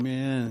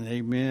Amen.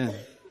 Amen.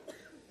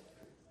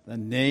 The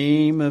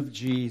name of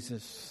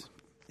Jesus.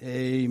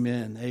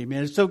 Amen.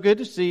 Amen. It's so good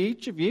to see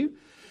each of you.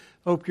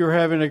 Hope you're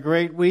having a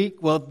great week.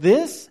 Well,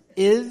 this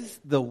is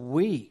the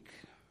week.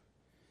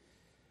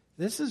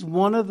 This is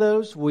one of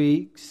those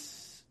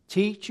weeks.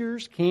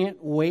 Teachers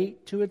can't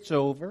wait till it's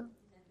over.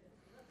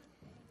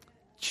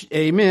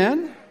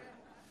 Amen.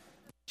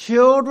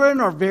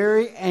 Children are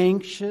very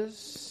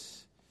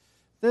anxious.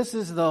 This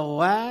is the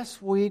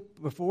last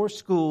week before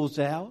school's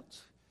out.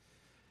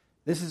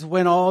 This is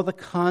when all the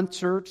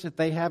concerts, if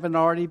they haven't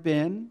already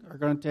been, are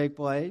going to take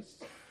place.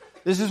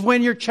 This is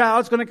when your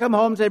child's going to come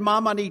home and say,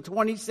 Mom, I need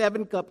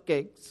 27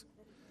 cupcakes.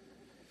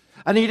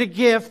 I need a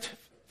gift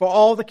for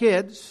all the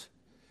kids.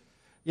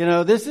 You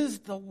know, this is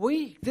the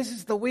week. This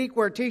is the week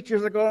where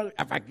teachers are going,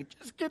 if I could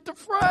just get to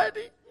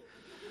Friday.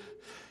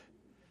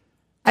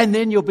 And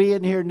then you'll be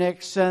in here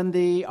next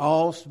Sunday,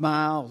 all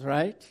smiles,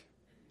 right?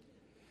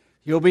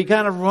 You'll be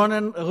kind of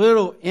running a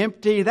little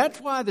empty. That's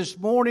why this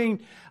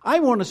morning I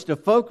want us to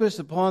focus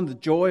upon the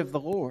joy of the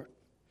Lord.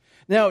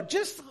 Now,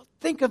 just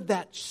think of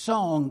that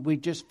song we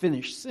just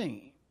finished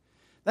singing.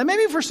 Now,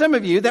 maybe for some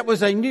of you that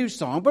was a new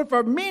song, but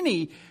for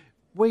many,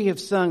 we have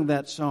sung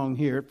that song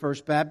here at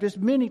First Baptist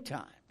many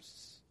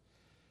times.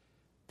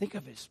 Think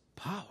of His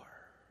power.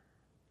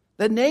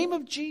 The name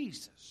of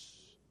Jesus.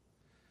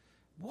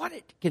 What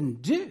it can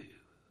do.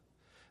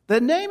 The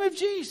name of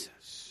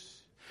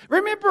Jesus.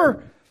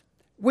 Remember,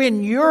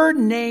 when your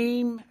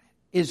name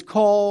is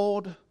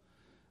called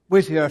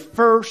with your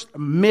first,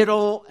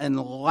 middle, and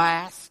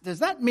last, does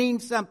that mean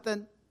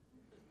something?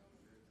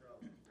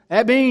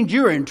 That means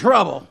you're in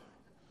trouble.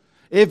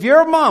 If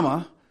your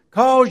mama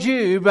calls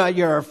you by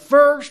your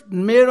first,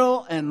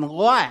 middle, and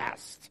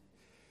last,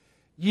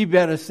 you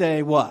better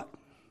say what?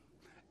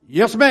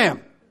 Yes,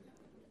 ma'am.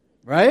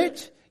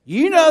 Right?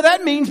 You know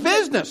that means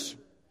business.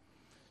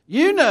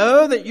 You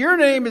know that your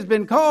name has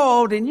been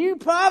called and you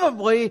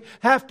probably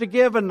have to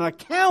give an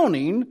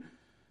accounting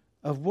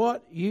of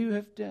what you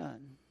have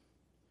done.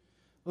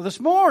 Well,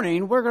 this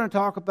morning we're going to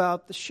talk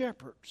about the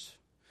shepherds.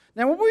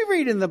 Now, when we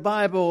read in the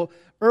Bible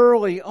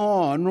early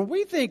on, when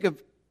we think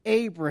of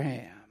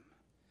Abraham,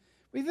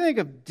 we think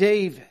of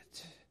David,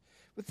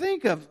 we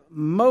think of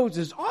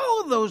Moses,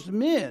 all of those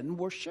men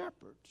were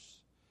shepherds.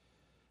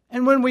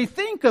 And when we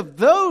think of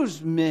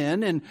those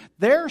men and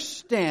their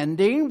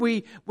standing,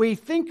 we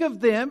think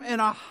of them in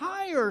a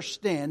higher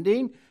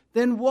standing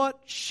than what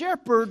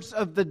shepherds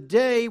of the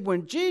day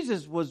when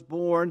Jesus was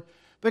born,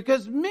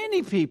 because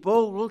many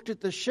people looked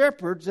at the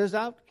shepherds as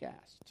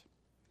outcasts.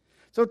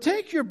 So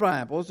take your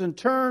Bibles and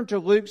turn to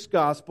Luke's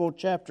Gospel,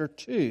 chapter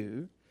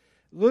 2.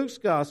 Luke's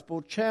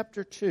Gospel,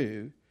 chapter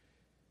 2.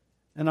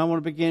 And I want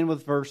to begin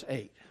with verse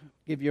 8.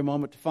 Give you a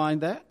moment to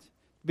find that.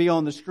 Be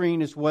on the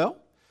screen as well.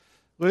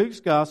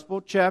 Luke's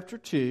Gospel, chapter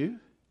 2,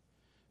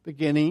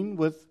 beginning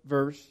with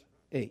verse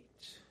 8.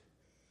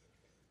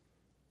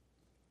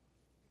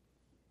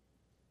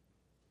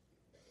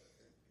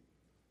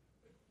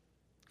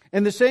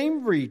 In the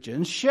same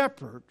region,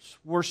 shepherds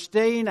were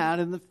staying out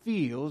in the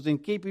fields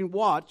and keeping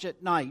watch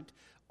at night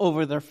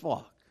over their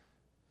flock.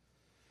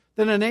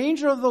 Then an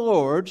angel of the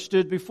Lord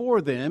stood before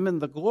them,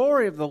 and the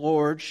glory of the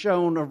Lord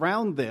shone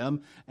around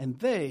them, and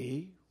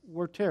they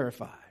were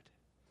terrified.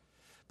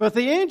 But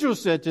the angel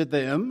said to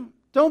them,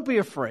 Don't be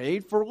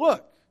afraid, for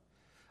look,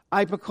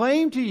 I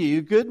proclaim to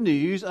you good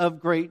news of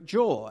great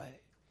joy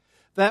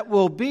that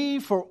will be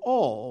for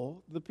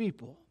all the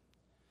people.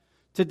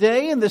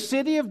 Today in the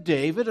city of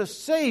David, a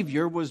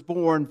Savior was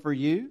born for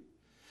you,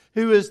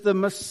 who is the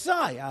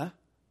Messiah,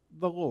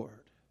 the Lord.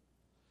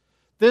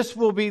 This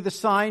will be the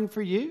sign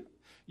for you.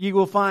 You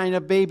will find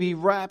a baby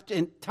wrapped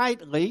in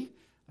tightly,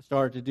 I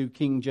started to do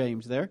King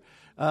James there,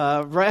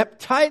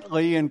 wrapped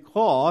tightly in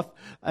cloth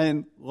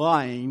and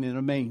lying in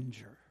a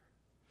manger.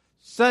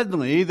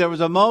 Suddenly there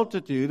was a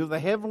multitude of the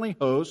heavenly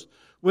host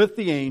with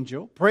the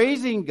angel,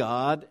 praising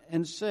God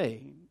and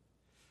saying,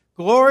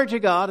 Glory to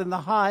God in the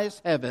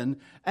highest heaven,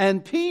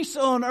 and peace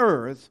on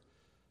earth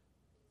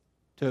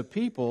to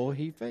people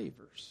He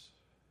favors.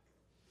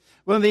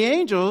 When the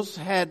angels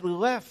had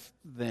left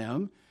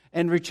them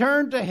and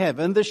returned to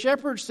heaven, the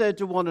shepherds said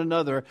to one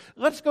another,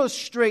 Let's go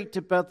straight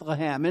to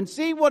Bethlehem and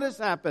see what has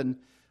happened,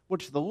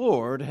 which the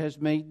Lord has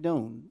made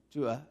known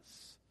to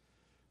us.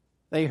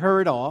 They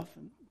hurried off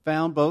and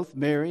found both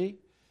Mary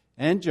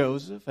and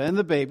Joseph and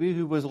the baby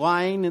who was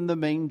lying in the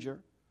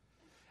manger.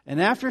 And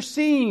after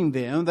seeing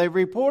them, they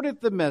reported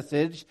the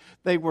message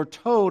they were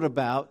told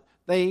about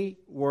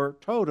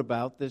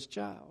this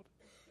child.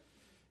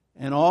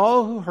 And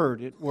all who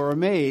heard it were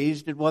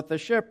amazed at what the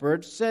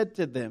shepherds said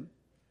to them.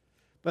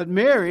 But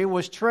Mary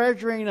was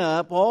treasuring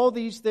up all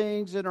these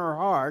things in her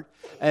heart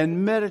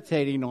and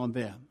meditating on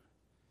them.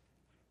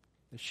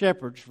 The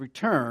shepherds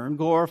returned,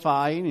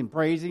 glorifying and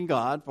praising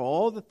God for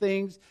all the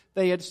things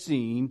they had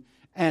seen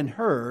and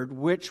heard,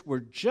 which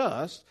were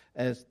just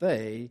as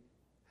they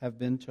have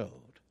been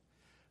told.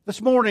 This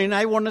morning,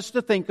 I want us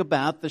to think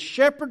about the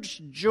shepherd's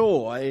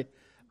joy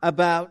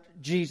about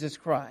Jesus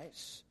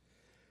Christ.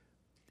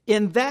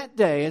 In that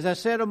day, as I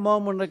said a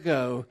moment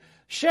ago,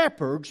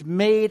 shepherds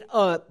made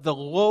up the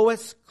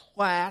lowest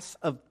class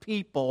of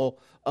people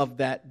of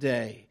that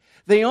day.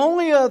 The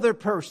only other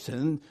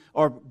person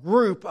or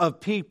group of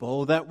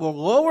people that were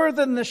lower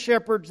than the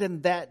shepherds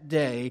in that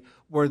day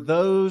were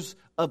those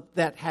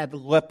that had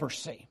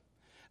leprosy.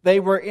 They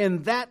were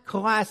in that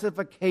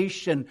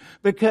classification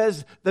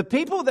because the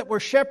people that were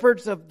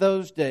shepherds of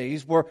those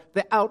days were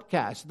the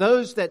outcasts,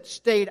 those that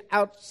stayed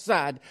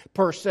outside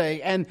per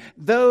se, and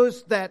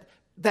those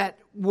that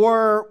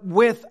were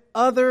with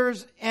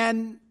others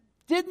and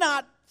did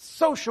not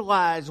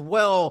socialize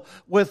well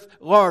with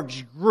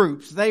large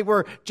groups. They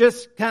were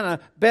just kind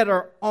of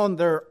better on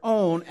their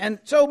own. And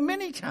so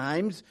many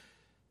times,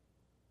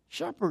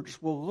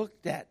 shepherds were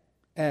looked at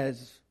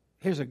as,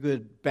 here's a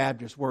good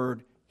Baptist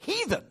word,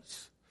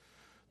 heathens.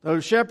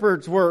 Those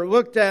shepherds were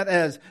looked at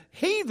as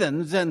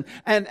heathens, and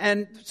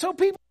so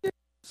people didn't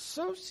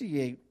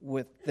associate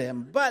with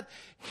them. But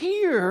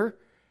here,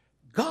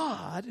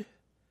 God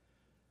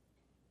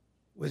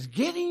was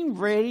getting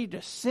ready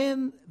to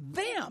send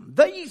them,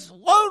 these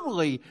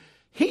lowly,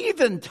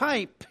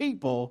 heathen-type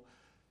people,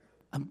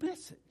 a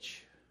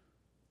message.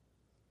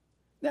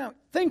 Now,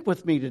 think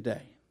with me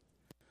today.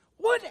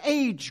 What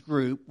age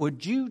group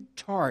would you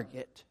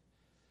target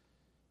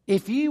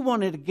if you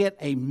wanted to get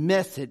a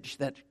message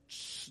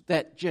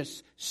that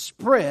just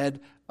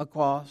spread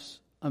across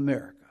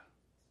America?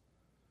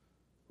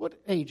 What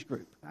age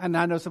group? And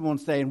I know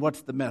someone's saying,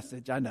 what's the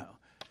message? I know.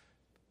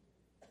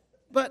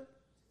 But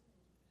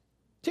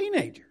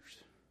teenagers.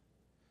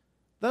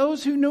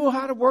 Those who knew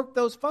how to work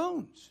those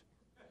phones.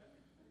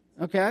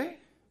 Okay?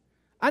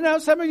 I know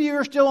some of you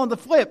are still on the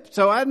flip,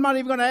 so I'm not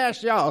even going to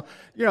ask y'all,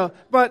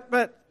 but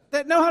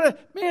that know how to,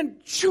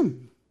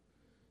 shoom.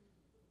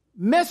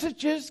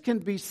 Messages can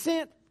be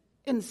sent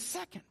in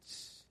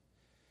seconds.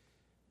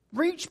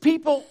 Reach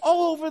people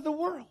all over the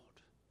world.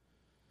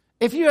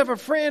 If you have a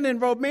friend in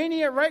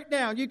Romania right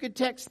now, you could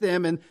text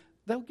them and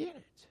they'll get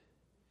it.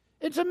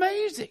 It's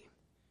amazing.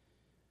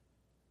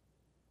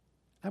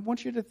 I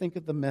want you to think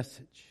of the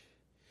message.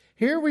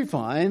 Here we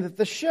find that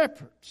the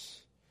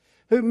shepherds,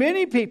 who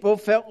many people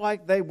felt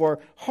like they were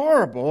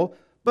horrible,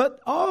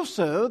 but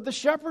also the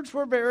shepherds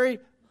were very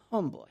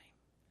humbling.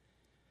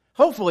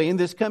 Hopefully, in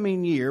this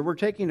coming year, we're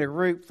taking a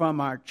group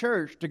from our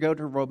church to go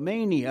to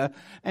Romania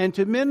and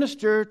to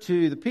minister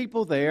to the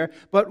people there.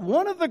 But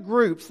one of the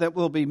groups that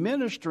we'll be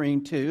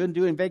ministering to and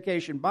doing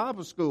Vacation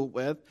Bible School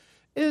with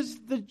is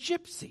the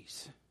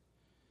Gypsies.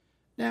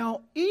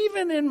 Now,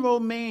 even in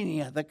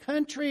Romania, the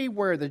country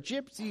where the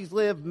Gypsies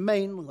live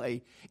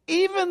mainly,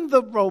 even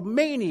the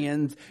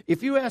Romanians,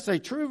 if you ask a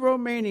true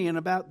Romanian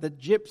about the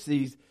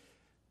Gypsies,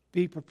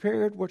 be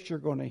prepared what you're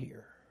going to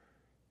hear.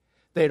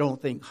 They don't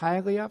think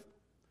highly of them.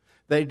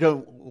 They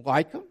don't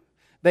like them.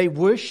 They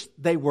wish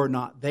they were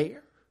not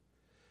there.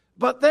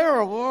 But there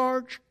are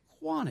large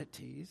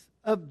quantities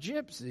of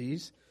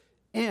Gypsies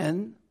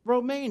in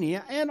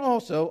Romania and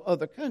also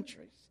other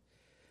countries.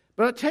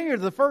 But I'll tell you,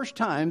 the first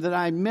time that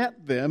I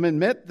met them and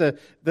met the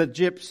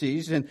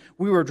Gypsies, and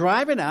we were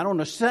driving out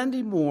on a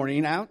Sunday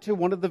morning out to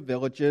one of the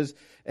villages,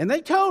 and they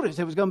told us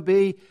it was going to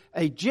be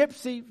a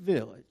Gypsy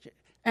village.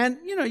 And,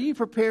 you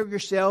prepare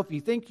yourself,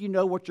 you think you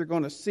know what you're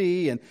going to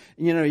see, and,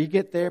 you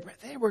get there, but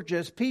they were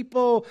just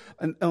people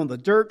on the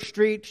dirt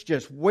streets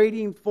just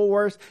waiting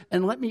for us.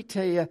 And let me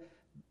tell you,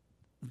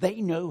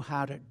 they know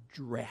how to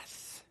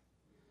dress.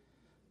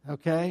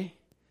 Okay?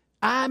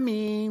 I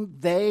mean,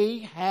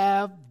 they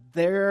have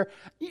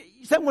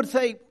some would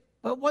say,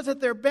 well, was it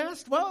their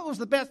best? Well, it was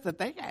the best that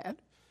they had.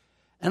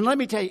 And let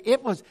me tell you,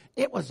 it was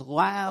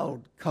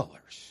loud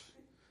colors.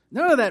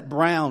 None of that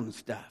brown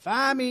stuff.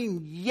 I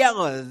mean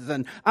yellows,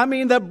 and I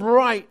mean the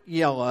bright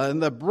yellow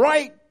and the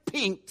bright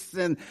pinks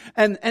and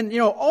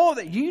all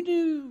that. You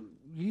knew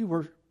you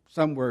were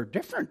somewhere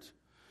different.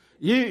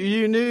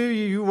 You knew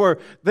you were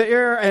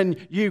there, and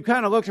you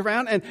kind of looked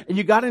around, and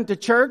you got into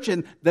church,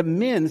 and the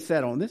men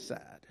sat on this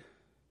side.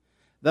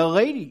 The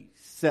ladies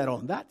sat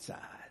on that side,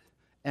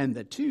 and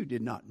the two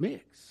did not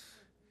mix.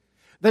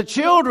 The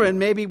children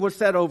maybe were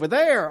set over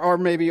there or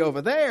maybe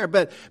over there,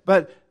 but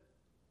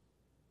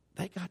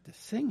they got to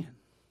singing.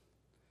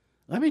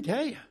 Let me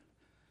tell you.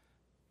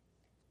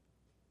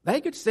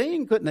 They could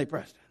sing, couldn't they,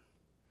 Preston?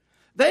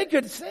 They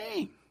could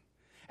sing.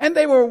 And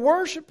they were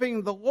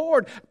worshiping the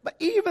Lord. But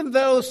even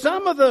though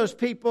some of those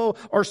people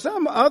or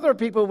some other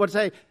people would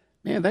say,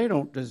 man, they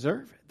don't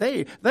deserve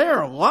it. They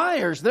are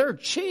liars. They're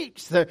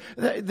cheats.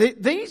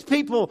 These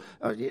people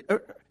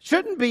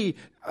shouldn't be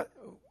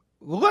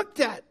looked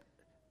at.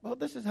 Well,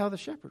 this is how the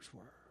shepherds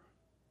were.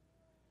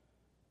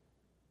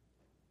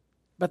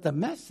 But the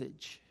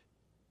message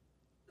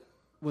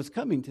was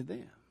coming to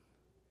them.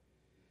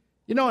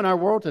 In our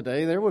world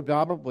today, there would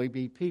probably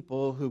be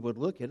people who would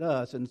look at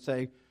us and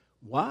say,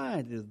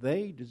 why do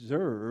they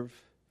deserve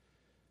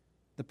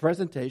the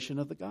presentation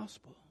of the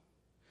gospel?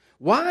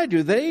 Why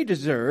do they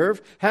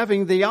deserve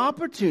having the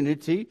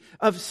opportunity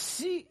of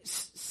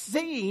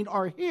seeing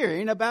or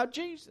hearing about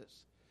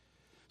Jesus?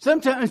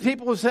 Sometimes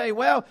people will say,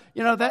 well,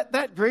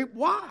 that group,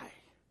 why?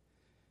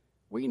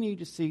 We need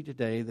to see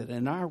today that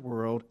in our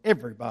world,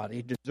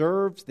 everybody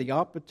deserves the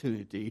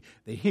opportunity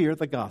to hear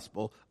the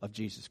gospel of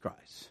Jesus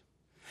Christ.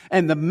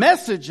 And the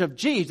message of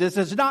Jesus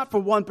is not for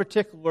one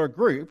particular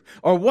group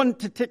or one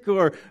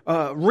particular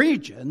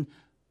region.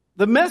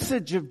 The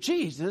message of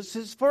Jesus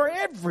is for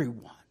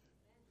everyone.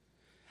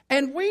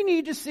 And we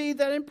need to see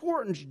that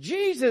importance.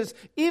 Jesus,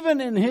 even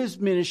in his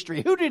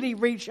ministry, who did he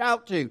reach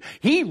out to?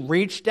 He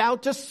reached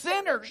out to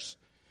sinners.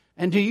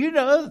 And do you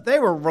know that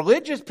there were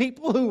religious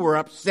people who were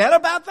upset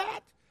about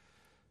that?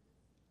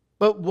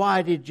 But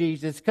why did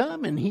Jesus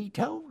come? And he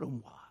told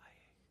them why.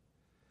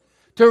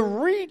 To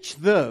reach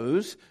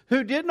those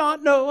who did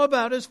not know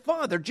about his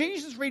Father.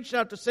 Jesus reached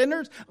out to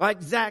sinners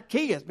like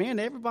Zacchaeus. Man,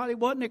 everybody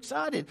wasn't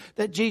excited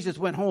that Jesus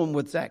went home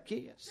with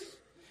Zacchaeus.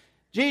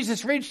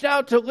 Jesus reached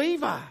out to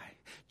Levi.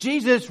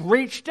 Jesus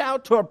reached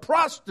out to a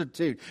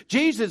prostitute.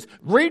 Jesus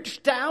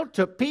reached out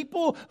to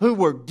people who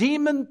were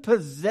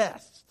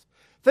demon-possessed.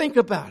 Think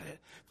about it.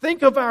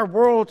 Think of our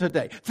world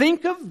today.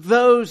 Think of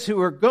those who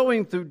are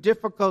going through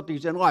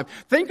difficulties in life.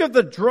 Think of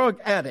the drug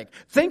addict.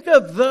 Think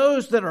of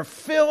those that are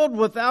filled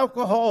with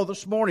alcohol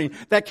this morning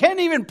that can't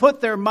even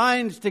put their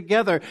minds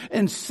together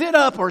and sit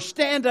up or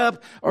stand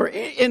up or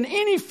in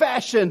any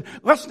fashion.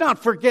 Let's not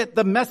forget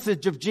the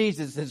message of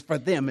Jesus is for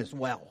them as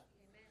well.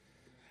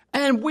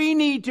 And we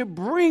need to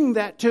bring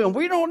that to them.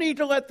 We don't need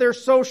to let their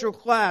social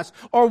class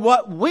or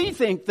what we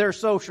think their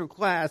social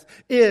class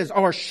is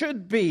or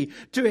should be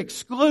to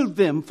exclude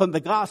them from the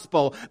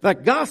gospel. The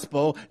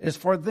gospel is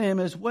for them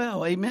as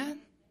well.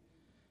 Amen?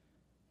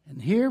 And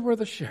here were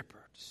the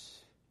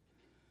shepherds.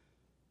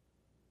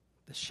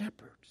 The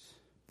shepherds.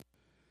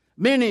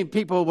 Many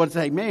people would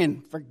say,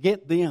 man,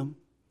 forget them.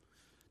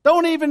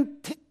 Don't even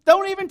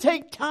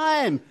take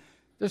time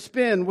to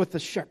spend with the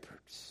shepherds.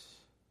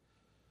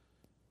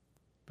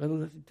 But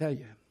let me tell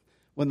you,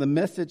 when the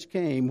message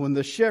came, when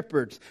the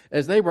shepherds,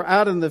 as they were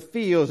out in the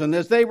fields and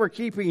as they were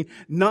keeping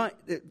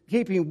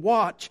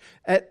watch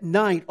at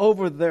night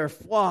over their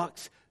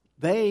flocks,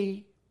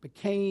 they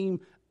became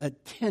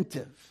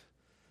attentive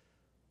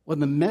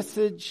when the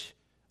message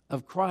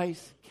of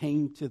Christ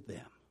came to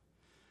them.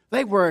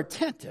 They were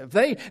attentive.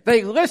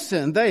 They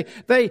listened.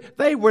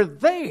 They were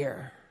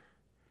there.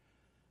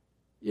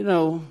 You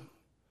know,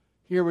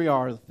 here we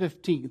are, the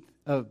 15th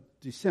of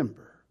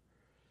December.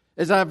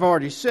 As I've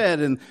already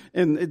said,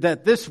 and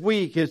that this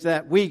week is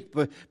that week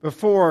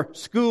before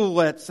school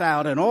lets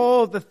out and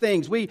all the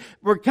things.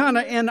 We're kind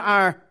of in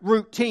our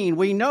routine.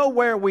 We know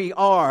where we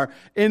are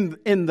in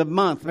the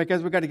month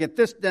because we've got to get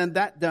this done,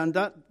 that done,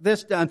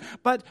 this done.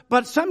 But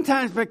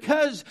sometimes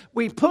because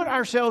we put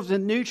ourselves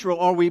in neutral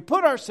or we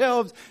put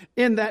ourselves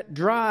in that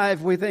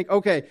drive, we think,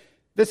 okay,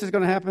 this is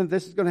going to happen,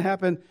 this is going to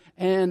happen.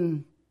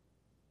 And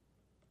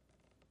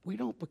we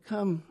don't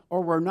become,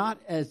 or we're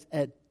not as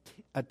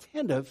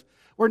attentive.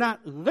 We're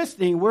not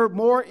listening. We're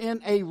more in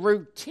a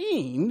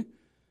routine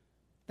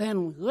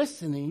than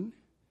listening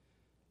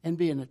and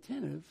being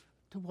attentive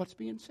to what's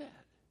being said.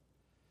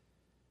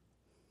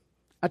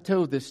 I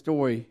told this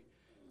story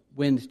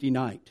Wednesday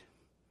night.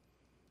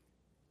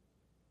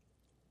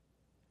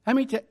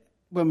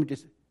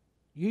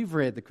 You've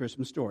read the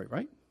Christmas story,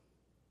 right?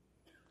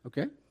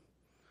 Okay.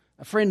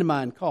 A friend of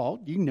mine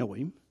called. You know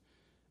him.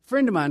 A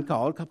friend of mine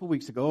called a couple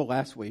weeks ago,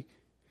 last week,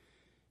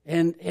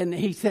 and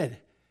he said,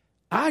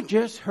 I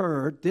just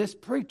heard this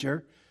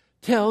preacher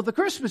tell the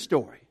Christmas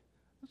story.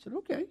 I said,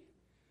 okay.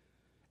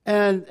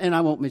 And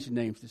I won't mention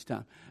names this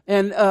time.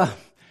 And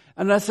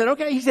I said,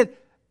 okay. He said,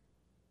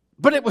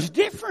 but it was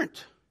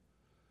different.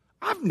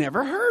 I've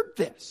never heard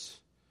this.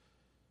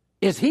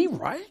 Is he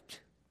right?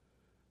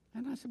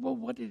 And I said, well,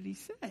 what did he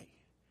say?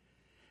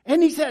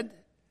 And he said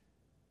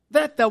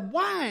that the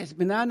wise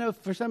men, I know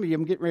for some of you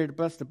I'm getting ready to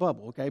bust a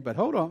bubble, okay, but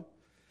hold on.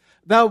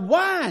 The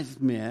wise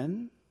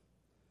men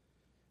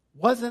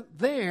wasn't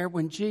there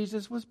when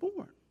Jesus was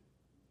born.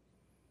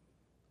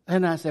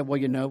 And I said, well,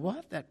 you know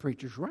what? That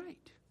preacher's right.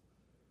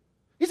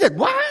 He said,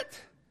 what?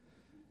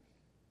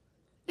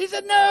 He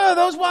said, no,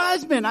 those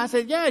wise men. I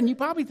said, yeah, and you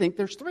probably think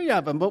there's 3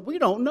 of them, but we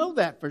don't know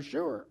that for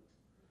sure.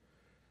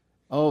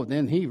 Oh,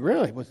 then he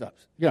really was up.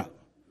 Yeah.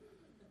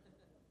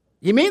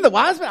 You mean the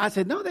wise men? I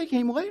said, no, they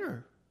came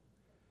later.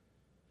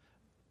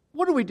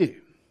 What do we do?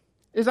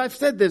 As I've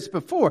said this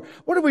before,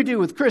 what do we do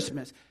with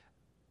Christmas?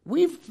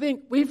 We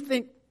think,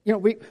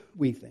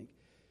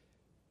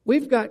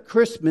 we've got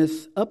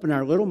Christmas up in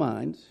our little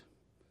minds.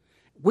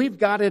 We've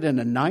got it in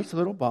a nice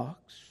little box.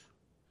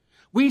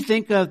 We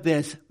think of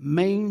this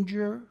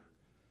manger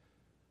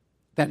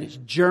that is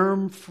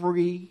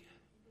germ-free.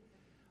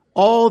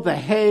 All the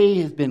hay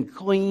has been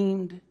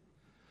cleaned.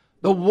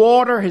 The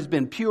water has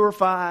been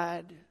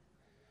purified.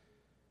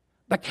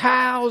 The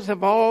cows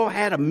have all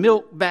had a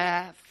milk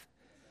bath.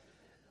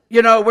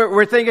 You know,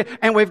 we're thinking,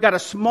 and we've got a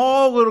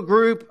small little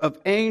group of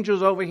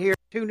angels over here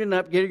tuning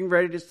up, getting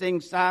ready to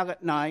sing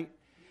Silent Night.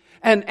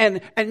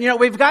 And you know,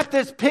 we've got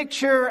this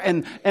picture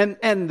and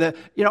the,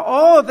 you know,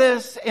 all of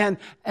this and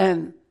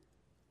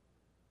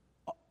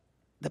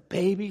the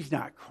baby's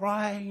not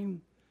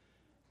crying.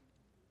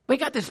 We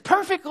got this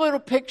perfect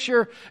little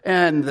picture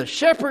and the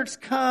shepherds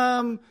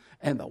come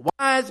and the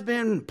wise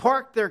men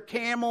park their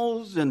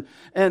camels and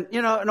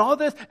all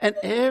this, and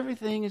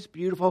everything is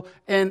beautiful.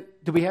 And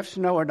do we have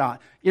snow or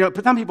not?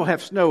 But some people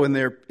have snow in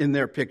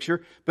their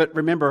picture, but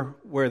remember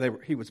where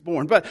he was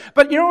born. But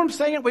you know what I'm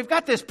saying? We've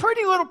got this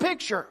pretty little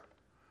picture.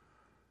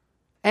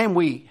 And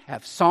we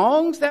have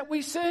songs that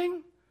we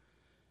sing.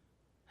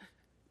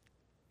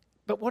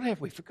 But what have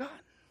we forgotten?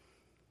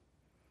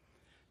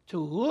 To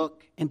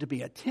look and to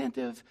be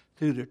attentive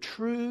to the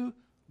true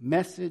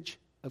message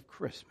of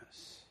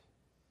Christmas.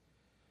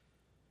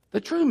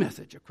 The true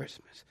message of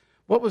Christmas.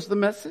 What was the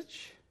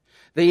message?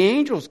 The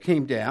angels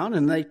came down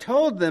and they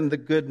told them the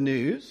good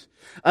news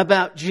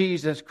about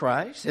Jesus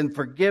Christ and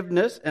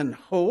forgiveness and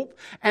hope.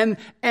 And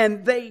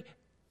the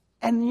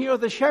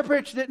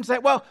shepherds didn't say,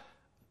 well,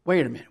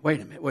 wait a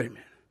minute.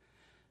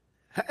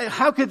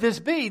 How could this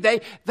be?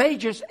 They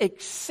just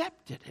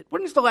accepted it.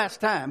 When is the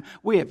last time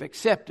we have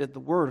accepted the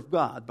Word of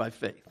God by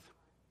faith?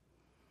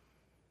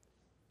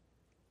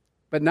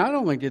 But not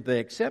only did they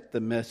accept the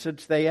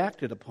message, they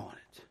acted upon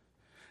it.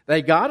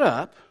 They got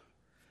up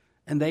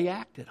and they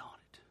acted on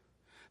it.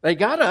 They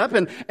got up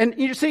and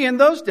you see in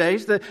those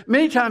days,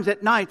 many times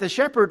at night, the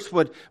shepherds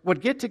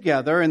would get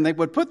together and they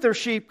would put their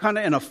sheep kind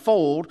of in a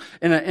fold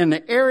in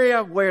an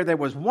area where there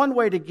was one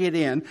way to get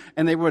in,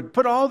 and they would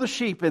put all the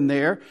sheep in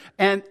there,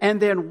 and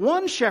then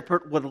one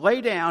shepherd would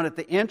lay down at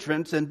the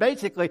entrance, and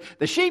basically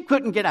the sheep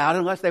couldn't get out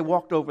unless they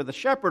walked over the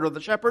shepherd or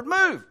the shepherd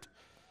moved.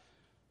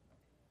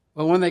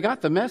 Well, when they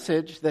got the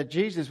message that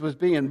Jesus was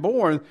being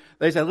born,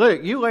 they said,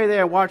 look, you lay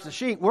there and watch the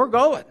sheep, we're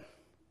going.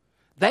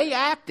 They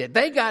acted,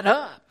 they got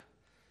up.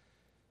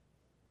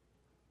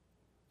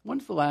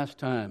 When's the last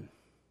time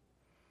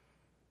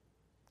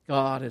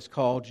God has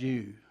called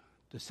you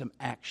to some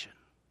action?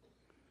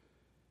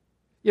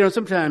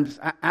 Sometimes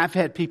I've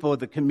had people in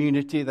the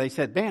community, they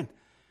said, man,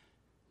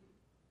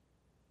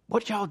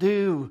 what y'all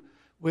do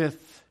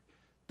with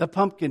the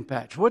pumpkin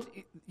patch? What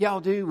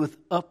y'all do with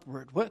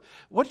Upward?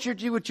 What you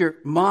do with your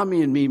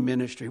Mommy and Me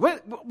ministry?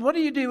 What do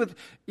you do with,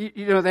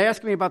 they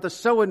ask me about the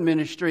sewing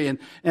ministry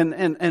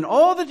and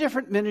all the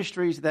different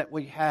ministries that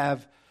we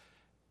have.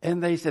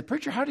 And they said,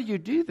 preacher, how do you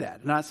do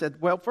that? And I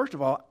said, well, first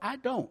of all, I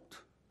don't.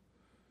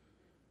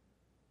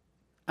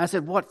 I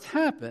said, what's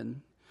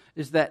happened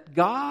is that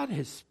God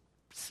has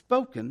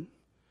spoken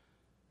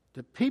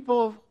to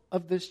people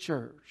of this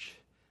church,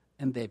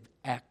 and they've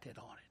acted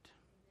on it.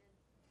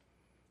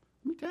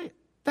 Let me tell you,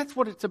 that's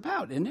what it's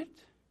about, isn't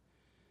it?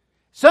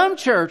 Some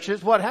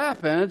churches, what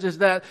happens is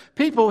that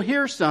people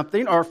hear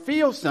something or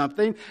feel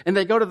something, and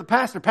they go to the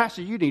pastor,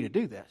 Pastor, you need to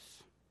do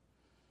this.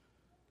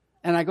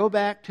 And I go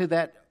back to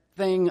that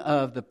thing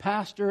of the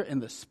pastor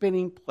and the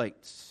spinning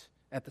plates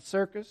at the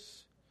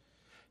circus.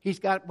 He's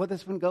got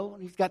this one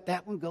going, he's got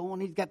that one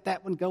going, he's got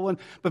that one going.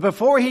 But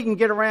before he can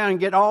get around and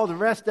get all the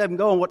rest of them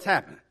going, what's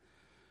happening?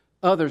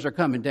 Others are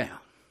coming down.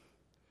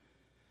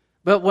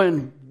 But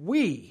when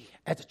we,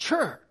 as a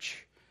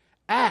church,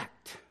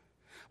 act,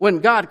 when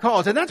God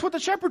calls, and that's what the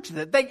shepherds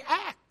did, they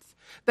act.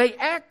 They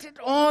acted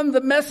on the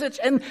message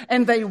and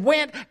they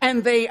went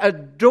and they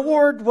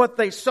adored what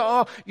they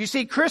saw. You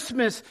see,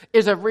 Christmas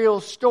is a real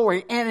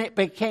story, and it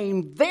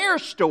became their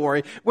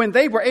story when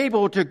they were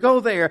able to go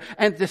there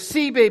and to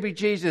see baby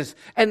Jesus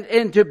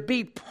and to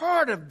be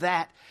part of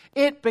that.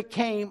 It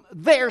became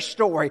their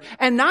story.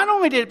 And not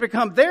only did it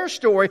become their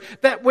story,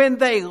 that when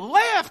they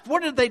left,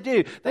 what did they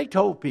do? They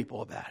told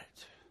people about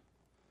it.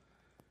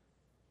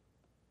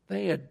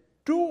 They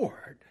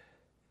adored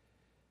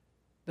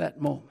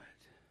that moment.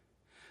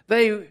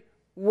 They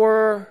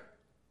were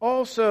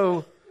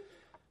also,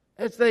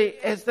 as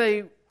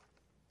they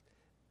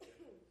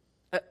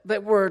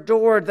were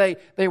adored,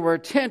 they were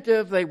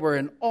attentive, they were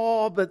in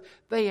awe, but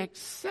they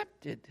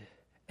accepted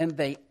and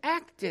they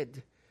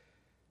acted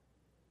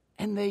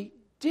and they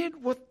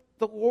did what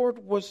the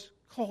Lord was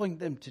calling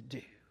them to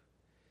do.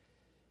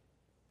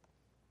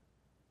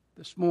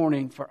 This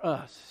morning for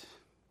us,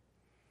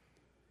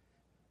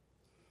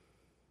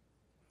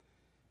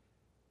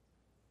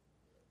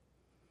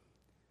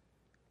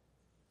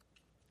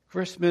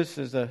 Christmas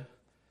is a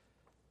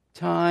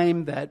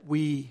time that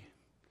we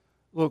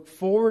look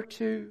forward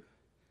to.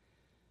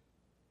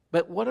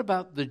 But what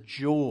about the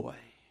joy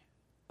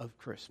of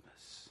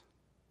Christmas?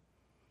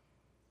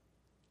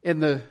 In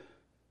the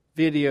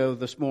video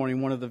this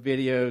morning, one of the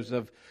videos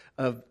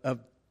of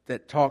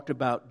that talked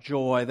about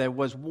joy, there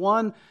was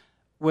one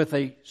with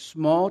a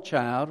small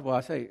child. Well,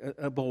 I say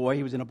a boy.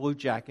 He was in a blue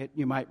jacket.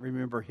 You might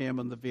remember him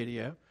in the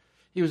video.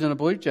 He was in a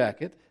blue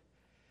jacket.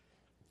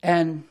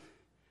 And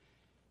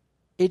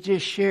it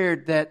just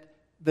shared that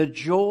the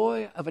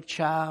joy of a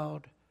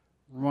child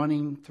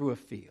running through a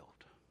field.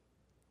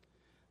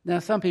 Now,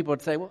 some people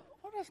would say, well,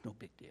 that's no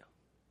big deal.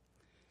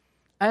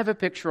 I have a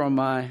picture on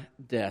my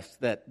desk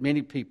that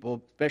many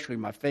people, especially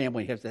my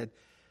family, have said,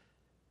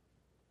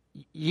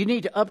 you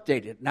need to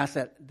update it. And I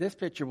said, this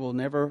picture will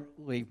never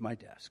leave my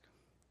desk.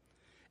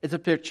 It's a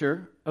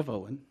picture of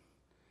Owen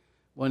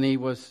when he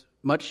was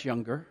much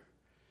younger.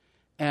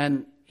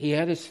 And he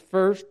had his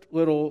first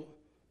little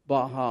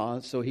Baja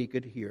so he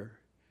could hear.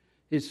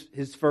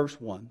 His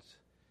first ones.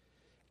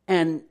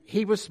 And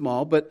he was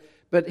small, but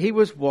he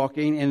was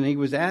walking, and we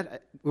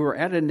were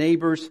at a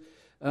neighbor's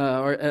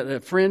or at a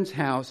friend's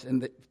house,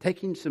 and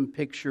taking some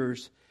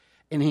pictures,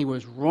 and he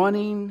was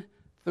running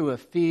through a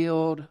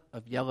field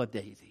of yellow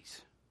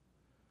daisies.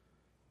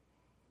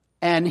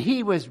 And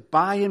he was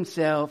by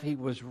himself, he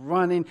was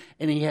running,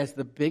 and he has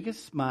the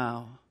biggest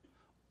smile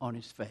on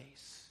his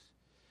face.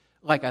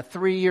 Like a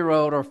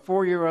 3-year-old or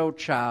 4-year-old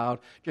child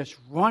just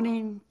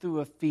running through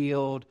a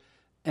field,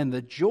 and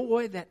the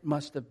joy that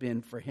must have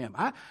been for him.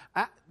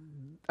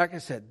 Like I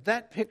said,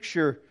 that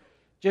picture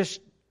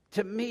just,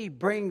 to me,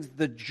 brings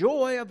the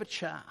joy of a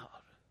child.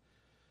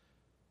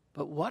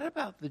 But what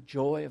about the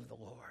joy of the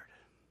Lord?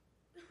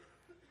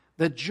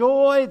 The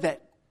joy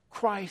that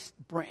Christ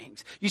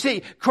brings. You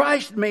see,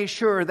 Christ made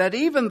sure that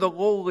even the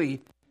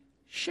lowly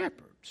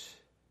shepherds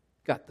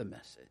got the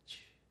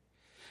message.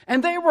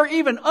 And there were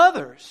even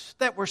others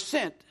that were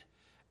sent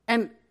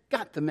and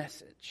got the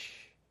message.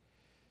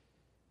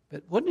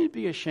 But wouldn't it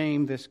be a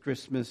shame this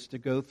Christmas to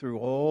go through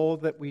all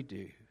that we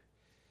do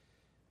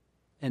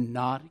and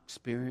not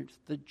experience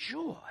the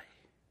joy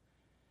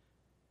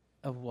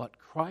of what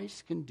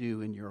Christ can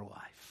do in your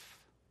life?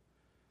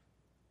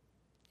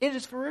 It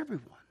is for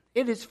everyone.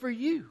 It is for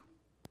you.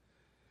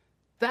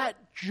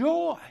 That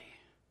joy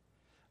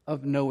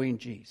of knowing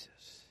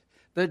Jesus.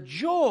 The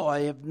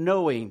joy of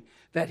knowing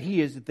that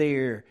He is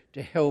there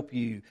to help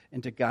you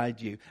and to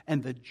guide you.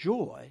 And the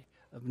joy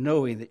of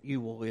knowing that you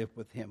will live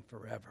with Him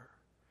forever.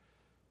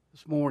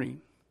 This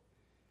morning,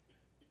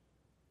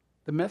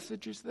 the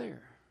message is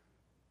there.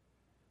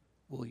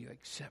 Will you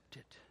accept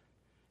it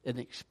and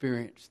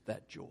experience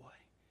that joy?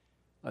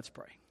 Let's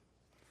pray.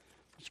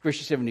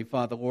 Gracious Heavenly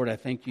Father, Lord, I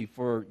thank you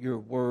for your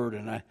word,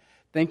 and I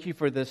thank you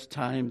for this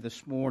time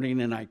this morning,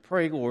 and I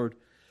pray, Lord,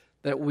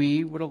 that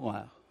we would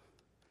allow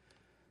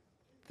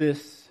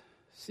this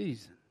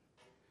season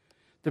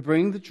to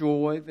bring the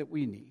joy that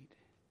we need.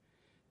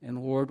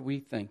 And Lord, we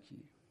thank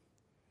you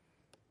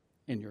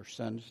in your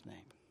Son's name.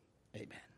 Amen.